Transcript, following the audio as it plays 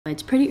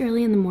It's pretty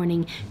early in the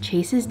morning.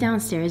 Chase is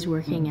downstairs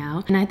working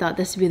out, and I thought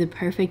this would be the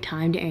perfect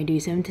time to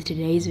introduce him to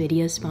today's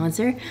video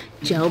sponsor,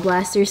 Gel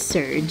Blaster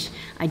Surge.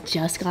 I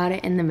just got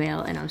it in the mail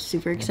and I'm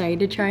super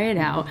excited to try it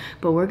out,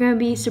 but we're gonna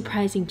be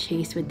surprising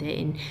Chase with it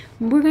and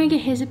we're gonna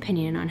get his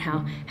opinion on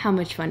how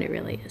much fun it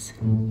really is.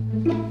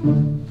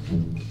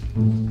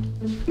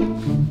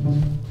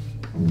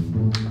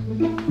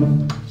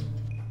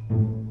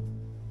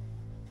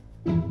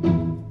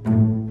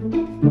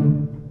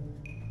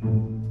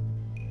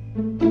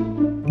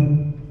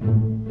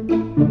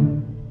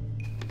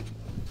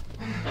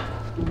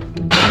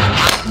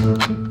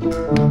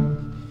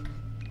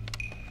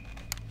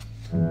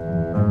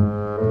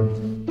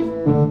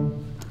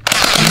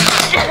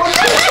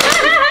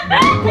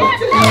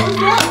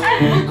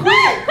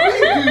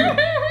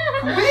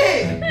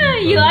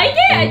 You like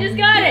it? I just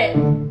got it.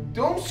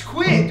 Don't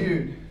squid,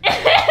 dude.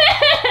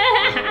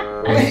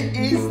 What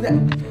is that?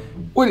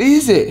 What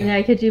is it? Yeah,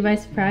 I catch you by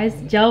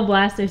surprise. Gel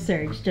Blaster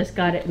Surge. Just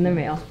got it in the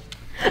mail.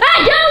 Ah,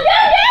 go!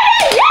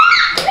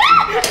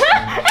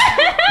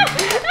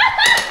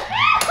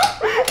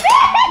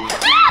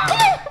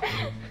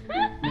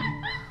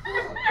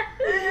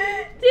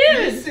 Dude!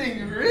 This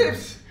thing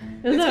rips.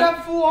 It's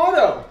got full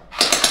auto.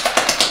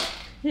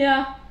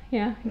 Yeah.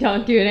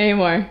 Don't do it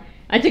anymore.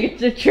 I took it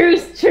to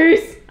truce.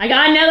 I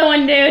got another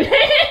one, dude.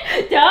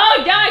 Don't,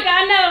 I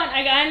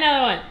got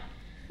another one.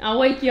 I'll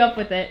wake you up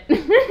with it.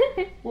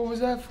 What was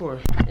that for?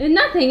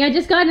 Nothing, I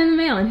just got it in the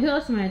mail, and who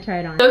else am I gonna try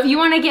it on? So if you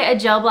wanna get a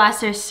Gel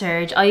Blaster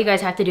Surge, all you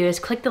guys have to do is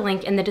click the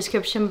link in the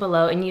description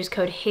below and use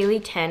code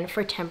Hailie10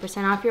 for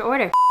 10% off your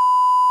order.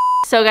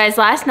 So guys,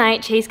 last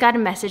night, Chase got a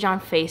message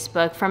on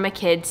Facebook from a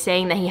kid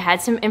saying that he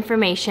had some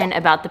information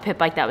about the pit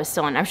bike that was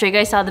stolen. I'm sure you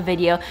guys saw the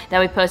video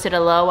that we posted a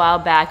little while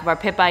back of our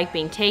pit bike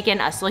being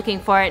taken, us looking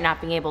for it, not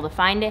being able to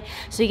find it.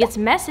 So he gets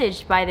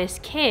messaged by this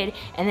kid,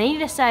 and then he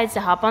decides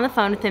to hop on the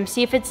phone with him,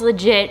 see if it's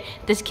legit,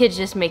 this kid's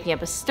just making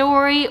up a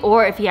story,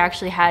 or if he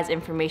actually has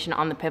information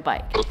on the pit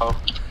bike. Hello?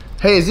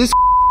 Hey, is this?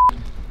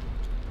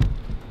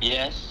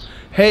 Yes.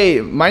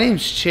 Hey, my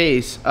name's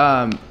Chase.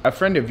 A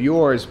friend of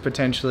yours,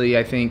 potentially,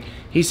 I think.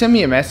 He sent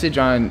me a message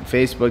on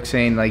Facebook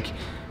saying like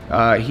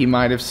he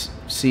might have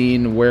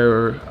seen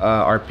where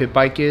our pit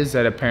bike is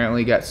that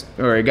apparently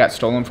it got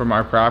stolen from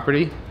our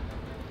property.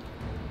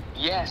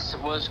 Yes,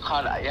 it was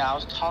called. Yeah, I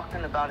was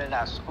talking about it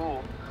at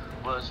school.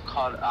 Was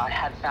called. I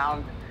had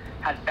found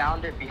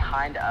it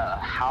behind a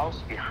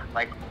house,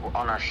 like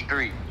on our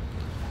street.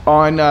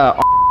 On.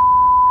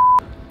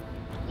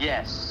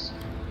 Yes.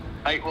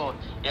 Like, well,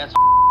 yes.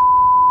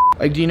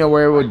 Like, do you know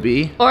where it would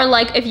be? Or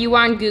like if you were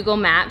on Google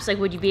Maps, like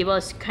would you be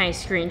able to kind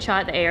of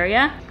screenshot the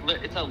area?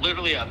 It's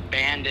literally an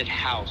abandoned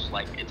house.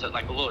 Like it's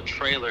like a little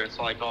trailer. It's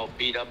like all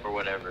beat up or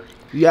whatever.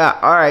 Yeah.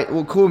 All right.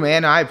 Well, cool,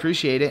 man. I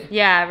appreciate it.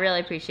 Yeah, I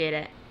really appreciate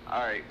it. All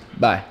right.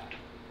 Bye.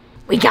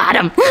 We got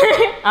him. All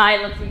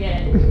right, let's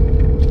get it.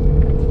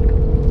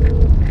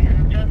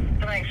 Just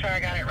to make sure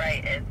I got it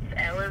right, it's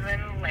L as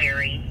in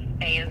Larry,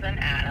 A as in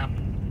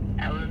Adam,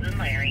 L as in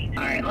Larry.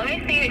 All right, let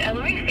me see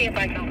if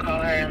I can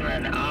call her, and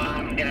then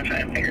I'm gonna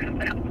try to figure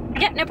something out.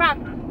 Yeah, no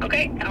problem.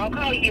 Okay, I'll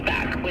call you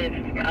back with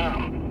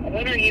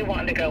when are you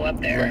wanting to go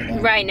up there?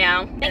 Right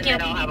now. Thank you.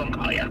 And then I'll have them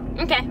call you.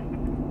 Okay.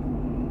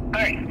 All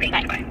right,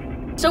 thanks. Bye.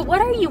 So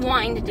what are you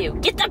wanting to do?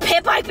 Get the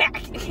pit bike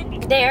back!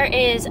 There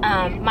is,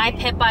 my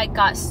pit bike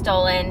got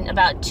stolen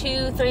about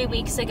 2-3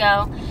 weeks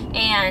ago,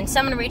 and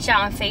someone reached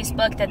out on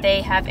Facebook that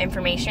they have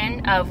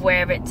information of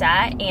wherever it's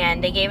at,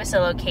 and they gave us a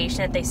location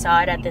that they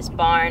saw it at this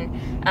barn.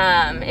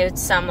 It was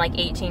some like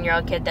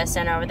 18-year-old kid that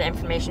sent over the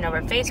information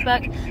over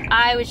Facebook.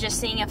 I was just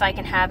seeing if I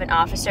can have an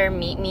officer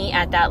meet me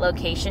at that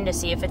location to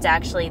see if it's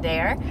actually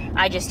there.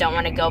 I just don't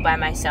want to go by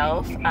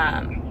myself.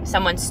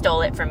 Someone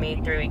stole it from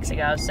me 3 weeks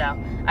ago, so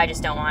I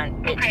just don't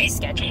want it to be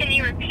sketchy. Can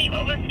you repeat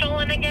what was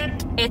stolen again?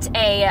 It's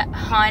a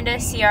Honda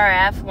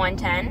CRF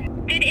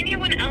 110. Did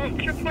anyone else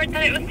report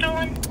that it was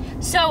stolen?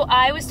 So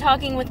I was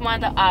talking with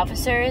one of the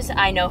officers.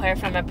 I know her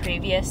from a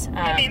previous...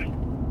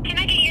 Can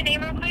I get your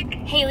name real quick?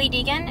 Hailie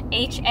Deegan,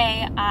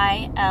 H-A-I-L-I-E,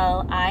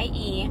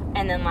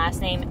 and then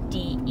last name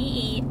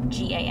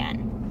D-E-E-G-A-N.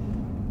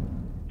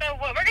 So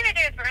what we're going to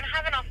do is we're going to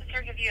have an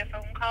officer give you a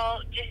phone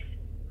call. Just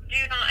do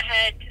not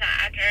head to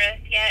that address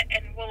yet,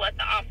 and we'll let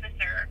the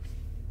officer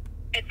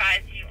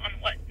advise you on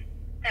what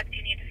steps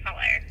you need to follow.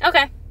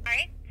 Okay. All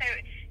right? So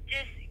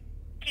just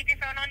keep your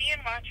phone on you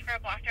and watch for a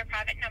blocked or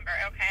private number,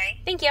 okay?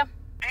 Thank you. All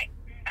right,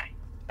 bye.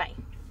 Bye.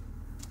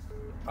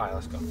 All right,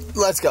 let's go.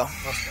 Let's go.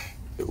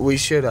 We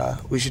should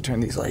turn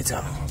these lights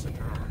out.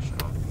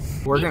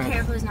 We're Be gonna.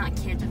 careful there's not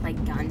kids with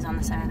like guns on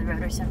the side of the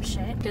road or some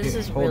shit. Because this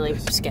is hold really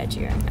this.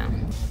 sketchy right now.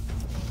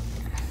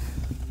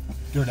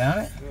 Go down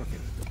it?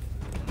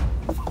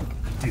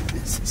 Dude,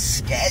 this is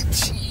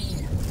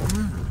sketchy.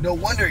 No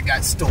wonder it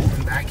got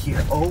stolen back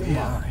here. Oh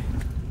my.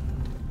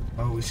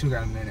 Oh, we still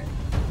got a minute.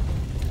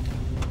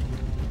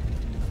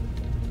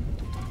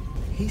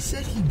 He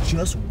said he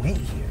just went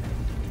here.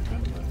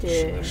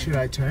 Dude. Should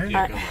I turn?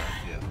 Yeah, go left,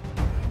 yeah.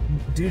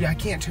 Dude, I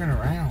can't turn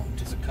around.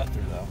 It's a cut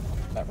through though.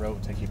 That road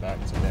will take you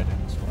back to dead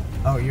end this way.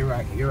 Oh, you're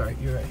right.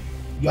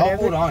 Y'all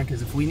hold on,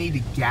 because if we need to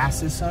gas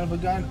this son of a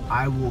gun,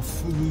 I will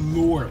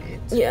floor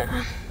it.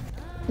 Yeah.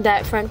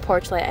 That front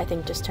porch light, I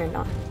think, just turned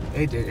on.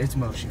 It did. It's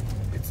motion.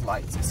 It's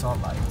lights. It's all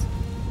lights.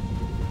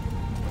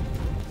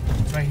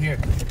 It's right here.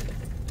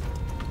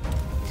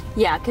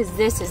 Yeah, because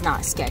this is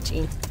not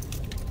sketchy.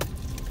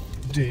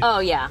 Dude. Oh,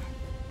 yeah.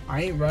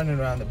 I ain't running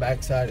around the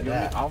back side of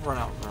that. I'll run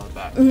out around the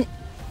back.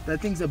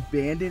 That thing's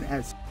abandoned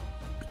as...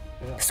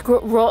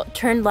 Roll,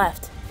 turn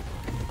left.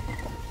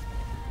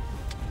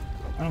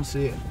 I don't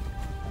see it.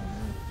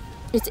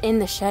 It's in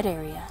the shed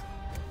area.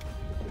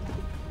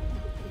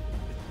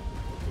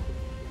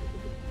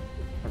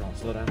 Hold on,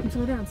 slow down.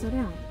 Slow down, slow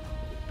down.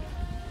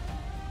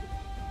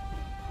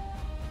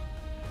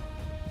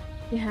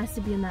 It has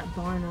to be in that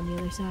barn on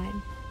the other side.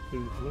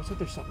 Dude, it looks like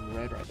there's something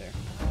red right there.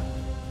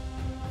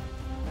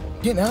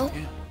 Get out?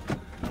 Yeah.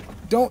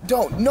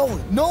 Don't,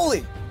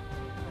 Noli!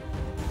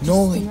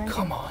 Noli, right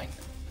come there. on.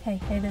 Hey,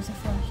 there's a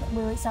flash.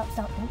 Wait, stop.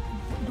 Don't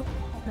hold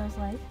those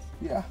lights.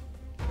 Yeah.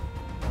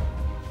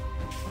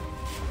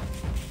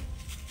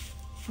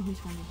 Oh, he's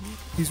running here.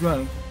 He's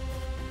running.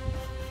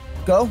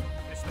 Go.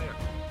 It's there.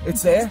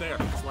 It's there? It's there.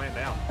 It's laying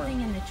down.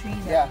 Something in the trees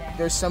out Yeah, there.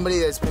 there's somebody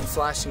that's been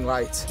flashing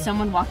lights.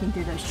 Someone walking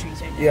through those trees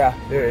right there.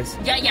 Yeah, there is.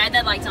 Yeah,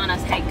 that light's on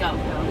us. Hey, go.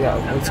 Yeah,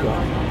 let's go.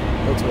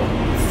 Let's go.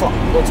 Fuck,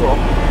 let's roll.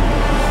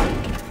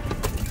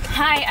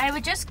 Hi, I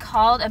was just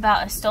called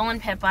about a stolen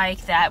pit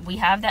bike that we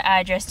have the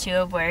address to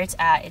of where it's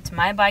at. It's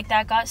my bike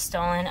that got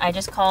stolen. I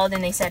just called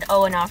and they said,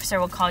 oh, an officer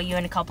will call you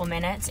in a couple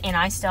minutes, and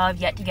I still have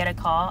yet to get a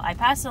call. I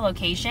passed the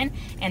location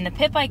and the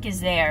pit bike is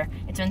there.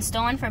 It's been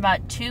stolen for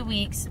about 2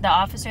 weeks. The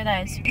officer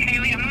that is...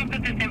 Hailie, I'm going to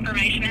put this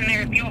information in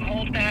there. If you'll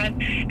hold that,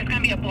 it's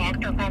going to be a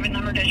blocked or private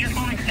number. Does your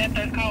phone accept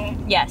those calls?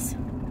 Yes.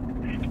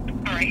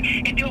 All right.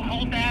 If you'll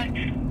hold that,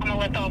 I'm going to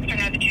let the officer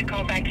know that you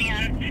called back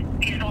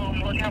in. He's on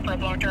the lookout for a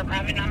blocked or a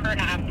private number,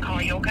 and I'll have him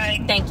call you,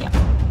 okay? Thank you.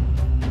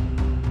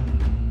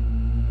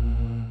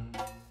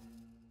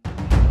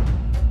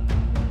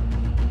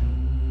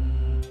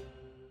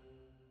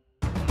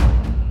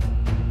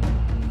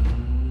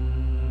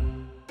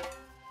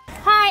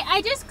 Hi,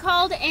 I just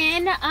called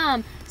in.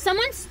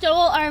 Someone stole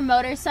our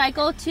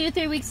motorcycle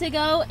 2-3 weeks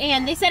ago,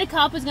 and they said a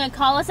cop was going to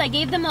call us. I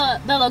gave them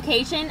the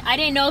location. I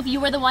didn't know if you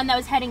were the one that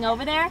was heading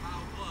over there.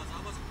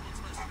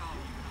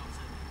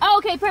 Oh,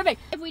 okay,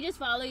 perfect. If we just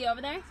follow you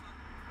over there?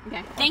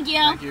 Okay, thank you.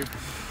 Thank you.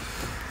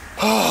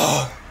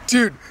 Oh,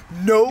 dude,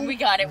 no We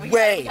got it. way.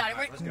 We got it.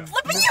 We're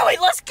flipping you.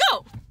 Wait, let's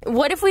go.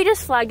 What if we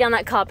just flagged down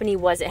that cop and he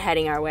wasn't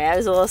heading our way? I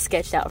was a little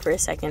sketched out for a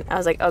second. I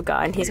was like, oh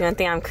God, he's gonna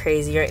think I'm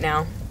crazy right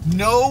now.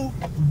 No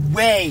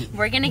way.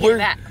 We're gonna get it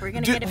back. We're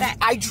gonna get it back.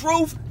 I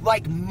drove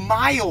like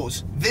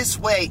miles this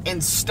way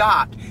and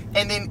stopped.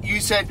 And then you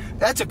said,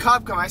 that's a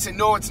cop coming. I said,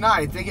 no, it's not.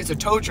 I think it's a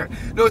tow truck.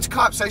 No, it's a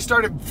cop. So I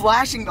started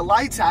flashing the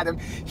lights at him.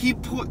 He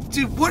put,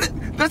 dude,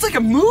 that's like a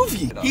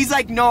movie. He's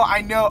like, no,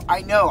 I know.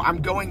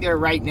 I'm going there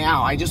right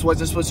now. I just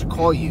wasn't supposed to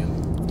call you.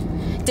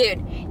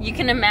 Dude, you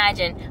can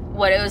imagine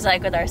what it was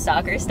like with our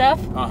soccer stuff.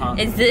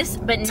 Is this,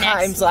 but Times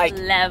next like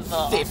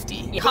level.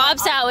 50.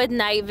 Hops out with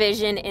night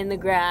vision in the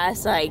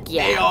grass, like,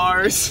 yeah.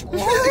 ARs.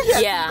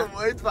 Yeah. The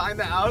woods behind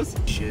the house.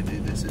 Shit,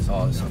 dude, this is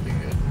awesome. Be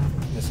good.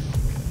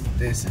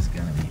 This is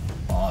gonna be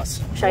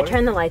awesome. Should I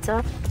turn the lights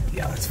off?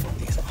 Yeah, let's flip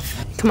these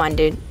off. Come on,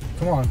 dude.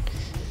 Come on.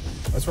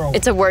 Let's roll.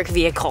 It's a work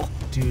vehicle.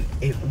 Dude,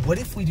 what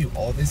if we do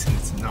all this and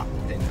it's not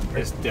the number?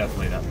 It's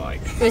definitely that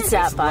bike. It's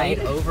that Laid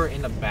bike. over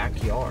in the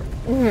backyard.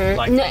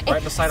 Like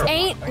right beside our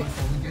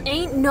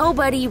Ain't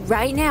nobody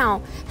right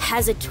now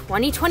has a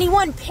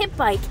 2021 pit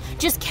bike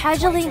just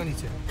casually.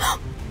 2022.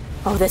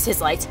 Oh, this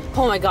is lights.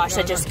 Oh my gosh,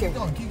 that just scared.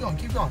 Keep going.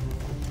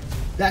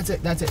 That's it.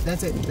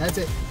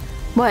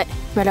 What?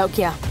 Red Oak,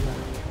 yeah.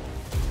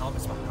 Oh,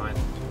 it's behind.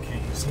 Okay,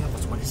 you see how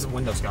this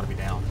window's got to be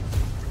down.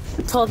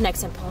 Pull up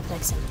next to him.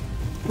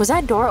 Was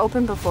that door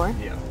open before?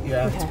 Yeah.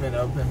 Yeah, Okay. It's been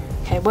open.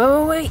 Okay,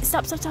 wait.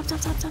 Stop.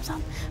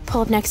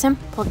 Pull up next to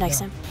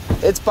him.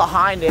 It's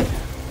behind it.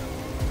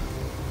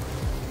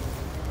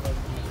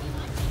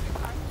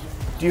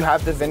 Do you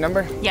have the VIN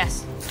number?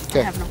 Yes.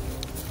 Okay. I have no.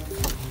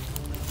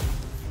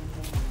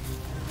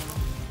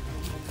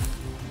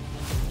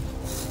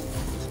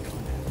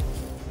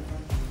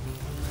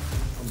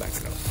 I'm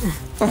backing up.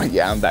 Oh,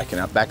 yeah, I'm backing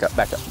up. Back up.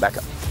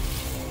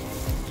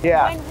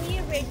 Yeah. When we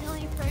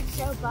originally first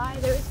drove by,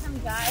 there was some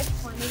guy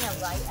pointing a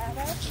light at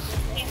us.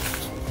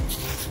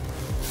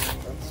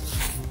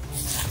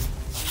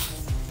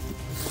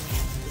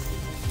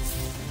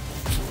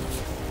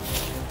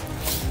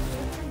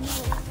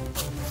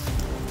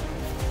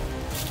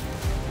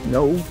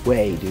 No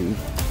way, dude.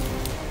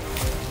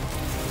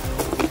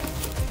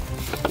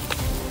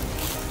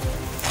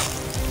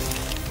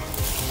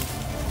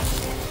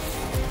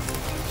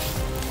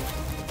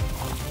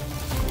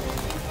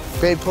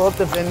 Babe, pull up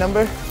the VIN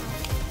number.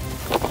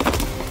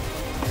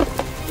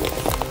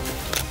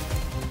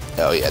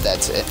 Oh yeah,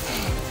 that's it.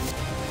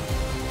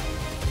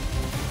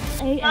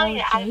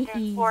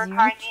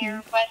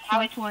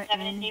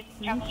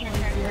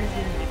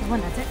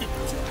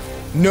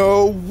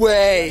 No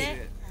way.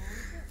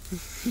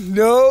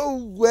 No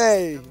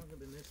way.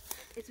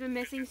 It's been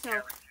missing,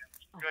 so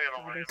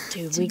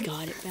Dude, we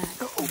got it back.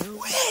 No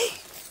way.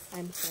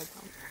 I'm so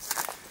pumped.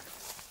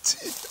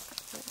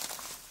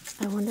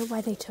 I wonder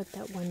why they took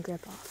that one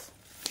grip off.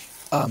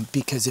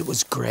 Because it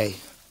was gray.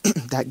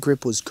 That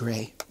grip was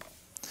gray.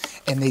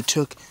 And they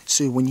took,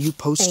 so when you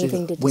posted,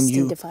 when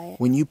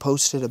you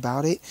posted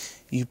about it,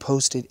 you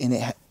posted in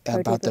it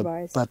about the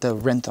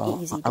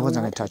Renthal. I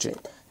wasn't gonna touch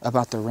it.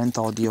 About the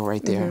Renthal deal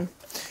right there.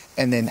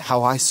 And then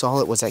how I saw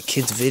it was that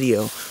kid's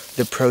video,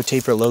 the Pro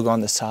Taper logo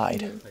on the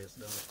side.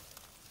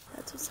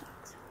 That's what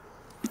sucks.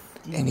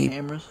 And he,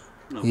 cameras?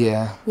 No.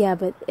 Yeah. Yeah,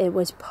 but it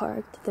was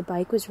parked. The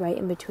bike was right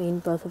in between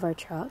both of our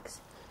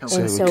trucks.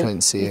 So we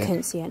couldn't see it. You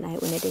couldn't see it at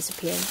night when it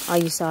disappeared. All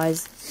you saw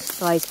is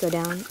the lights go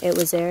down. It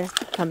was there.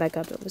 Come back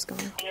up. It was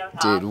gone.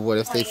 Dude, what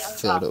if they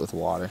filled it with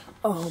water?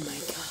 Oh my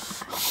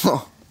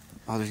god.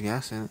 Oh, there's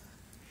gas in it.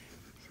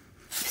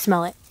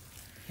 Smell it.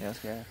 Yeah, it's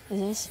gas. Is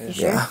this? You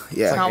sure? Yeah. It's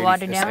Yeah. not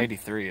watered down? It's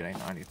 83, it ain't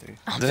 93.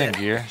 This ain't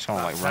gear, it's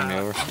gonna like run me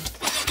over.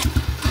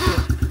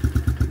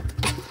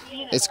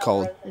 It's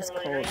cold. It's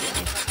cold.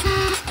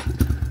 Yeah.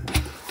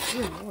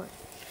 Good Lord.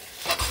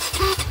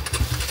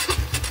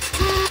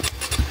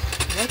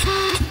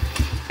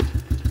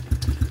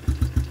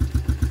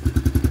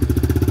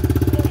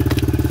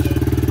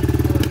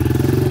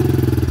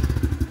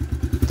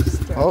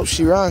 Oh,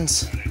 she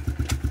runs.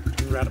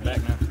 We're out of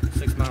back now.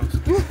 6 miles.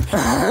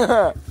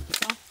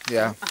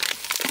 Yeah.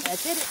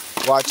 That's it.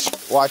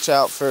 Watch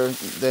out for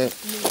the.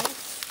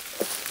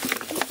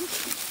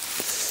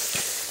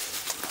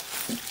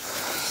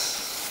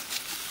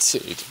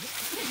 Dude,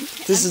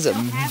 this is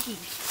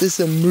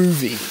a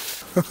movie.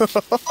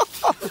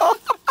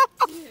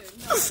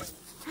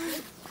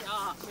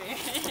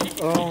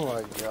 Oh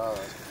my god.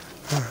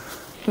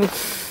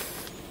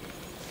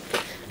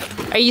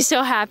 Are you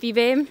so happy,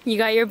 babe? You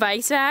got your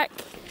bikes back?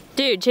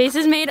 Dude, Chase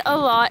has made a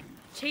lot.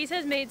 Chase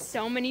has made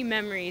so many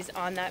memories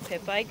on that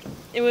pit bike.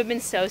 It would have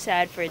been so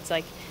sad for its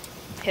like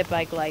pit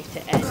bike life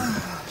to end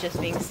just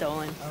being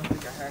stolen. I don't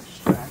think I have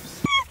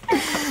straps.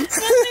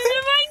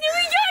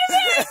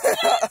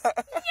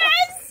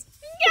 Yes!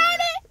 We got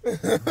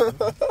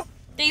it!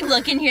 They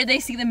look in here, they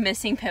see the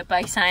missing pit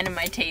bike sign and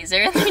my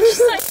taser, and they're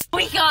just like,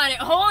 we got it!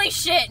 Holy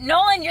shit!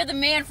 Nolan, you're the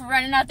man for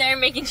running out there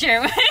and making sure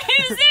it was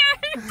there!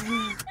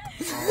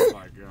 Oh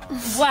my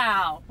god.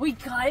 Wow, we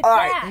got it All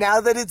back! right,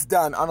 now that it's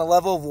done, on a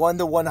level of 1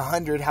 to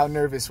 100, how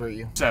nervous were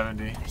you?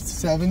 70.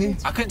 70?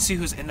 I couldn't see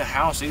who's in the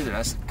house either.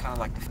 That's kind of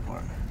like the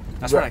part.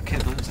 That's where that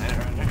kid lives at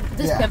right there.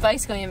 This pit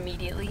bike's going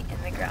immediately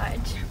in the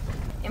garage.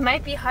 It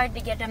might be hard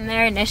to get them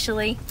there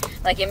initially.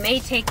 Like, it may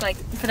take, like,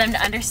 for them to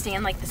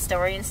understand, like, the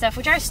story and stuff,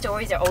 which our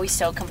stories are always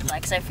so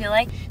complex, I feel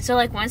like. So,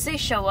 like, once they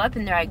show up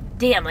and they're like,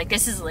 damn, like,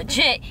 this is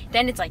legit,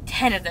 then it's like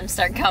 10 of them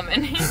start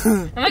coming.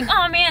 I'm like,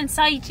 oh, man,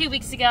 saw you 2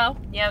 weeks ago.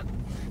 Yep.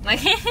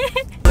 Like, I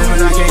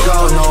can't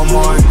go no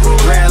more.